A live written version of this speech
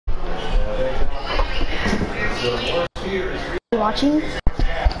Watching?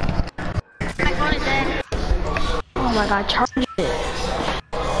 My phone is dead. Oh my god, charge it.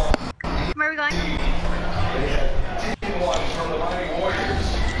 Where are we going?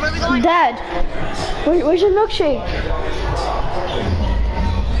 Where are we going? Dad, where's your milkshake?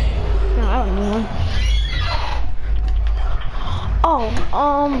 No, I don't need one. Oh,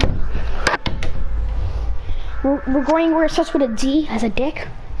 we're going where it starts with a D as a dick.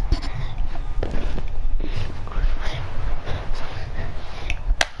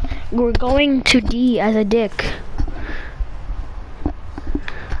 We're going to D as a dick.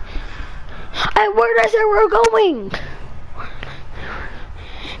 Where did I say we're going?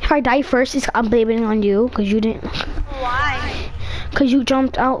 If I die first, I'm blaming it on you, because you didn't. Why? Because you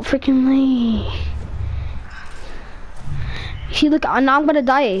jumped out freaking late. See, look, now I'm gonna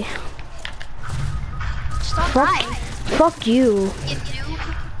die. Just don't die. Fuck you. You do.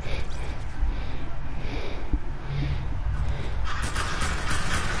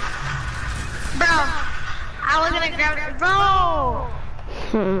 Bro, I was gonna grab it. Bro!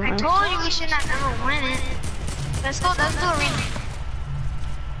 I told you we should not ever win it. Let's do arena.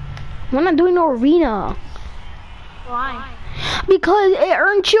 We're not doing no arena. Why? Because it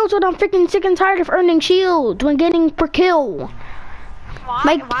earned shields, and I'm freaking sick and tired of earning shields when getting per kill. Why?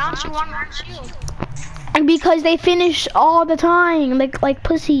 Like, why don't you want to earn shield? And because they finish all the time, like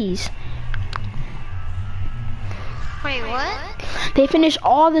pussies. Wait, what? They finish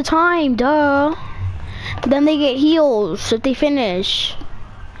all the time, duh. Then they get heals if they finish.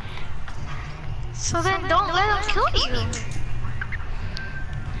 So then don't let them kill you.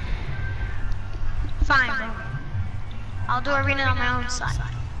 Fine, bro. I'll do arena on my own side.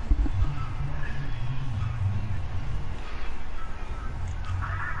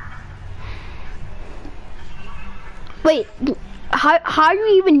 Wait, how are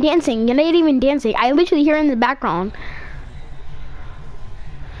you even dancing? You're not even dancing. I literally hear in the background.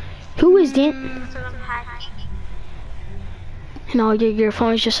 Who is dancing? No, your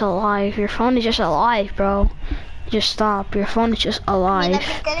phone is just alive. Your phone is just alive, bro. Just stop. Your phone is just alive.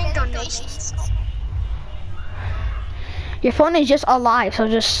 I'm getting donations. Your phone is just alive, so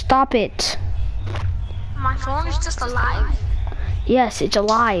just stop it. My phone is just alive. Yes, it's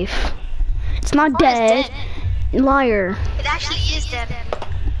alive. It's not dead. Liar. It actually is dead.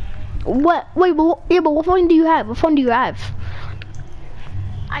 What? Wait, but what phone do you have? What phone do you have?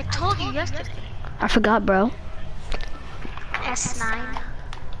 I told you yesterday. I forgot, bro. S9.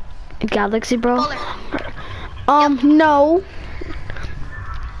 Galaxy, bro. Color. No.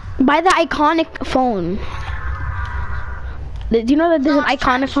 Buy the iconic phone. Do you know that there's an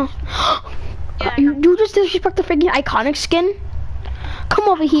iconic phone? Yeah, You just disrespect the freaking iconic skin? Come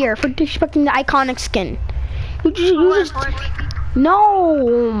over here for disrespecting the iconic skin. You just no,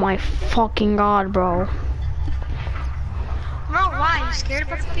 oh my fucking god, bro. Bro, why? You scared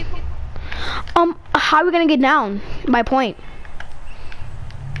of people? How are we gonna get down? My point.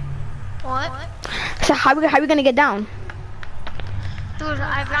 What? So how we gonna get down? Dude,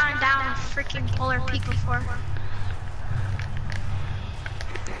 I've gone down freaking Polar Peak before.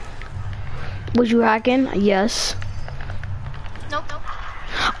 Was you hacking? Yes. Nope.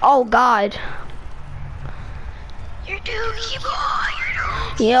 Oh god. You're dookie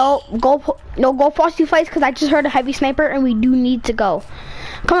boy, Yo, go Frosty fights because I just heard a heavy sniper and we do need to go.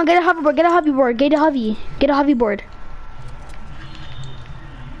 Come on, get a hoverboard, get a hoverboard. Go get a hovy.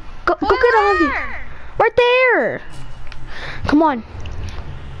 Right there. Come on.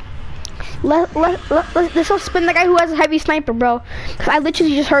 Let's go spin the guy who has a heavy sniper, bro. Cause I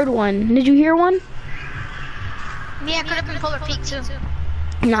literally just heard one. Did you hear one? Yeah, I could have been Polar Peak too.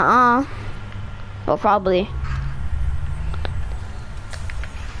 Nuh-uh. Well, probably.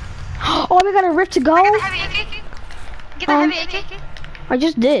 Oh, we got a rift to go. I got the heavy AK. Get the heavy AK. I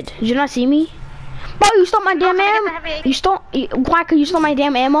just did. Did you not see me? Bro, you stole my damn ammo. You stole. Why? Cause you stole my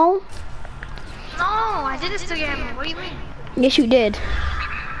damn ammo. No, I didn't steal your ammo. What do you mean? Yes, you did.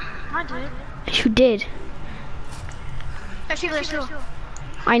 I did. Yes, you did. There's two.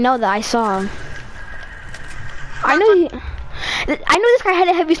 I know that. I saw him. I knew this guy had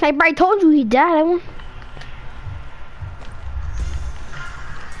a heavy sniper. I told you he died.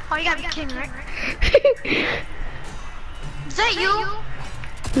 Oh, you gotta be kidding, right? Is that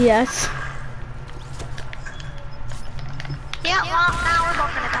you? Yes. Yeah, well, now we're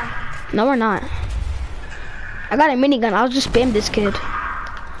both gonna die. No, we're not. I got a minigun. I'll just spam this kid.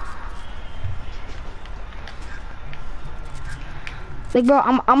 Like, bro,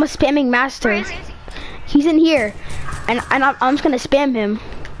 I'm a spamming master. Where is he? He's in here, and I'm just gonna spam him.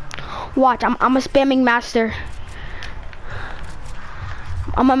 Watch, I'm a spamming master.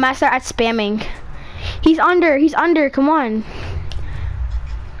 I'm a master at spamming. He's under, come on.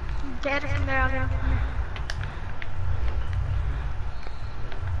 Get him there.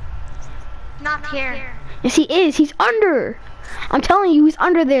 Not here. Yes, he is. He's under. I'm telling you, he's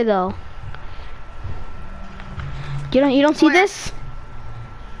under there though. You don't see this?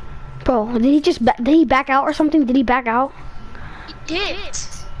 Bro, did he back out or something? Did he back out? He did.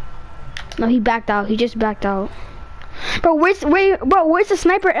 No, he backed out. He just backed out. Bro, where's the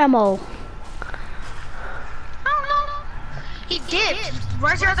sniper ammo? I don't know. He did.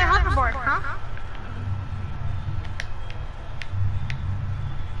 Where's your other hoverboard, huh?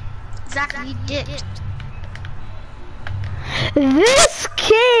 Exactly, he did. This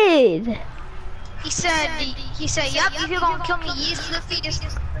kid! He said, yep, if you're gonna kill me, use the fetus.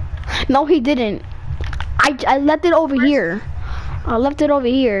 No, he didn't. I left it over here. I left it over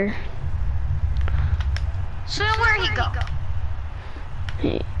here. So where'd he go?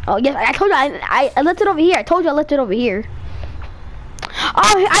 Oh, yes, I told you, I left it over here. I told you I left it over here.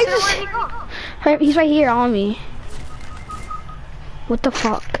 Oh, he's right here on me. What the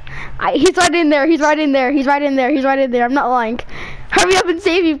fuck? He's right in there, he's right in there, he's right in there, he's right in there. I'm not lying. Hurry up and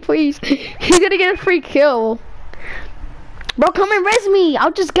save me, please. He's gonna get a free kill. Bro, come and res me.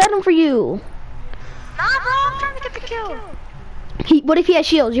 I'll just get him for you. Nah, bro, I'm trying to get the kill. What if he has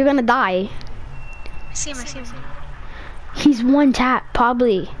shields? You're gonna die. I see him. He's one tap,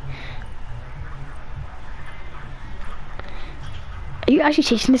 probably. Are you actually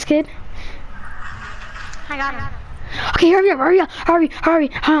chasing this kid? I got him. Okay, hurry.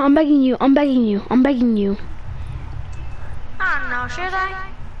 I'm begging you. I don't know, should I?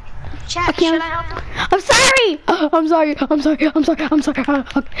 Chat, should I help him? I'm sorry. I'm sorry.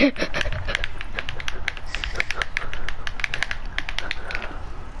 Okay.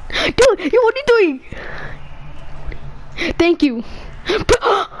 Dude, what are you doing? Thank you.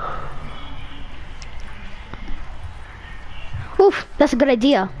 Oof, that's a good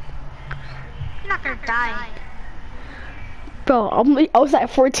idea. You're not gonna die. Bro, I was at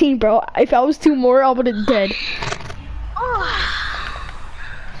 14, bro. If I was 2 more, I would have dead. Oh.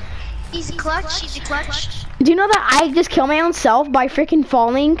 Easy clutch. Do you know that I just killed my own self by freaking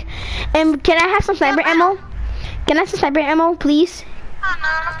falling? And can I have some sniper ammo? Can I have some sniper ammo, please? Oh, no,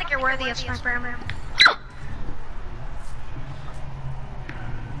 I don't think you're worthy of sniper ammo.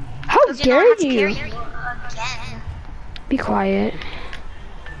 How dare you? Again. Be quiet.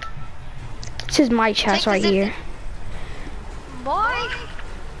 This is my chest right here. Boy,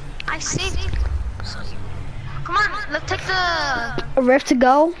 I saved you. Come on, let's take the... A rift to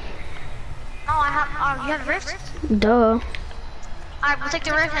go? No, I have, you have the rift? Duh. Alright, we'll take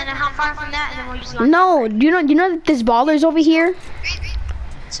the rift and then how far from that and then we'll use the... No, you know that there's ballers over here?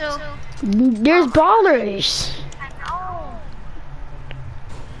 So... There's ballers. I know.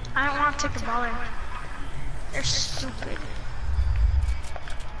 I don't want to take the baller. They're stupid.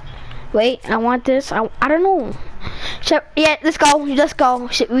 Wait, I want this. I don't know. Yeah, let's go. We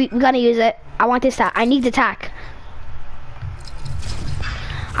gotta use it. I want this tack. I need the tack.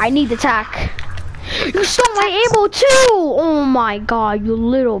 You stole my ammo too! Oh my god, you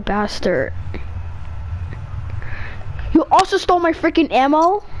little bastard. You also stole my freaking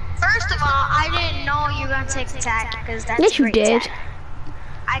ammo? First of all, I didn't know you were gonna take the tack because that's yes, you did. Tack.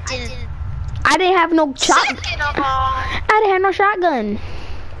 I didn't. I didn't have no shotgun. Second of all. I didn't have no shotgun.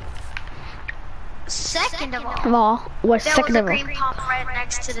 Second of all. What's second of all? There was a green pump right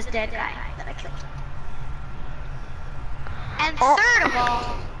next to the dead guy that I killed. And third of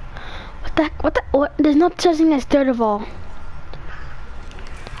all. What? There's no such thing as third of all.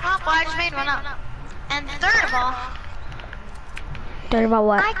 Oh, well, I just made one up. And third of all. Third of all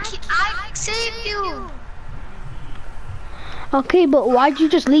what? I saved you. Okay, but why'd you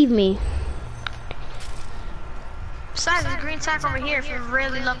just leave me? Besides, there's a green tack over here if you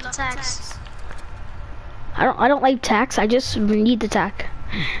really love the tacks. I don't like tacks. I just need the tack.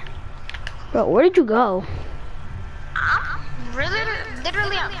 Bro, where did you go?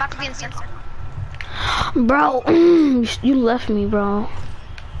 Literally, I'm about to be in circle. Bro, you left me, bro.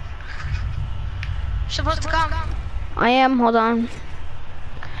 Supposed to come. I am. Hold on.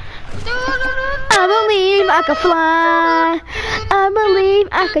 I believe I could fly. I believe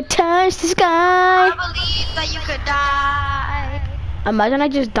I could touch the sky. I believe that you could die. Imagine I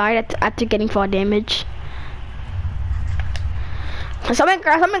just died after getting fall damage. Somebody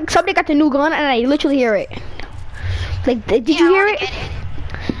got the new gun and I literally hear it. Like, did you hear it?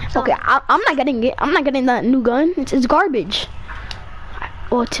 Okay, I'm not getting it. I'm not getting that new gun. It's garbage.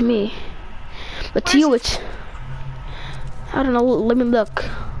 Well, to me. But to you, it's... I don't know. Let me look.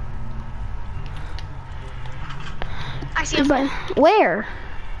 I see him. But where?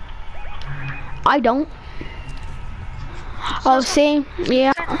 I don't. Oh, see?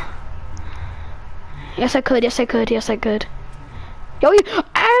 Yeah. Yes, I could. Yes, I could. Yes, I could. Yo,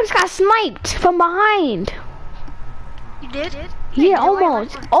 I just got sniped from behind. You did? Yeah,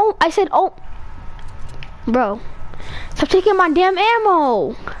 almost. Oh, I said, oh. Bro, stop taking my damn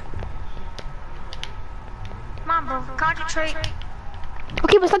ammo. Come on, bro. Concentrate.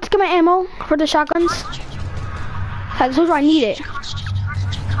 Okay, but stop taking my ammo for the shotguns. I told you I need it.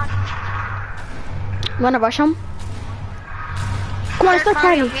 You wanna rush them? Come on, let's start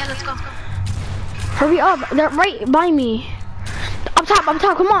fighting. Yeah, let's go. Hurry up, they're right by me. Up top,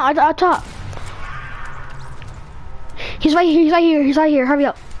 come on, up top. He's right here, hurry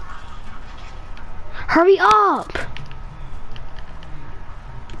up. Hurry up.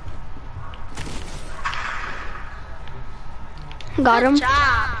 Got him. Good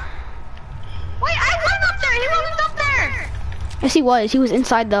job. Wait, I went up there, he wasn't up there. Yes, he was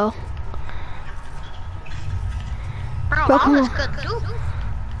inside though. Bro, all is good too.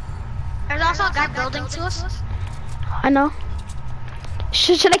 There's also a guy building to us. I know.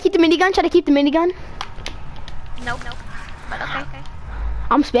 Should I keep the minigun? Nope. But okay.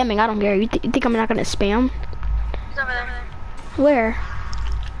 I'm spamming, I don't care. You think I'm not gonna spam? He's over there. Where?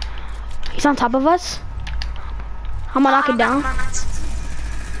 He's on top of us? I'm gonna knock it down.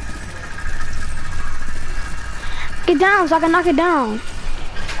 Get down so I can knock it down.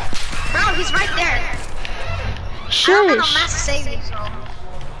 Bro, he's right there. Shush. I don't have no mask to save you, so.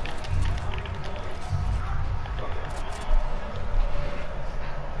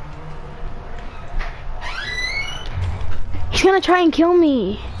 He's gonna try and kill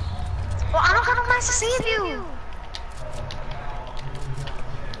me. Well, I don't have no mask to save you.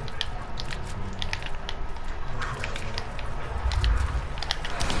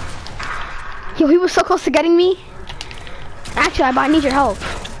 Yo, he was so close to getting me. Actually, I need your help.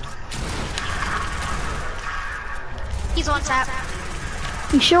 He's on tap.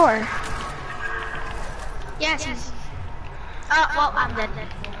 You sure? Yes, he's. Well, I'm dead.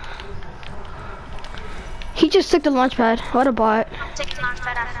 He just took the launch pad. What a bot. I'm taking the launch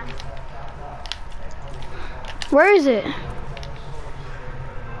pad after him. Where is it?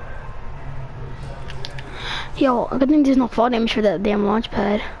 Yo, I think there's no fall damage for that damn launch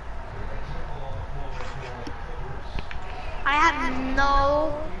pad. I have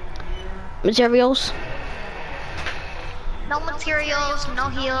no Materials? no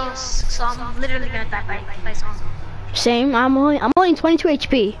heals, so I'm literally gonna die by someone. Same. I'm only 22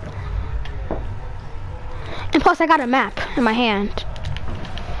 HP. And plus, I got a map in my hand.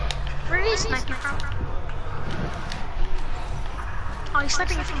 Where are you sniping from? Oh, he's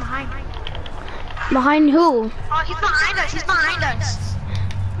sniping you from behind. Behind who? Oh, he's behind us.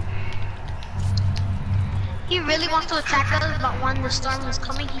 He really wants to attack us, but when the storm is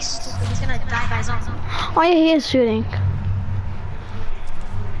coming, he's stupid. He's gonna die by his own. Oh yeah, he is shooting.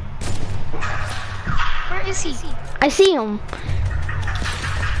 Where is he? I see him.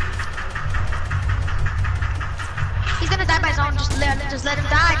 He's gonna die by his own. Just let him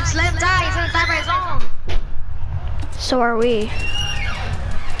die. Just let him die. He's gonna die by his own. So are we.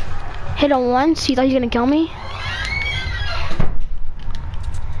 Hit him once. You thought he was gonna kill me?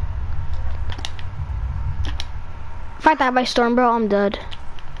 If I die by storm, bro, I'm dead.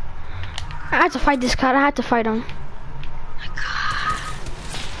 I had to fight this cat. I had to fight him.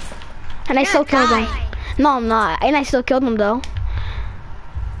 And I still killed him. No, I'm not. And I still killed him though.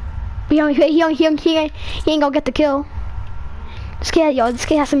 He ain't gonna get the kill. This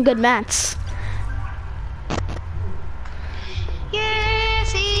kid has some good mats.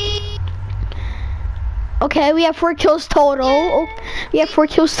 Yes, he. Okay, we have 4 kills total. Oh, we have 4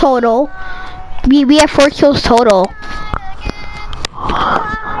 kills total. We have 4 kills total.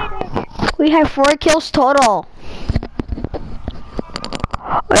 We have 4 kills total.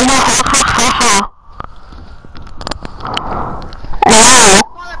 Hello.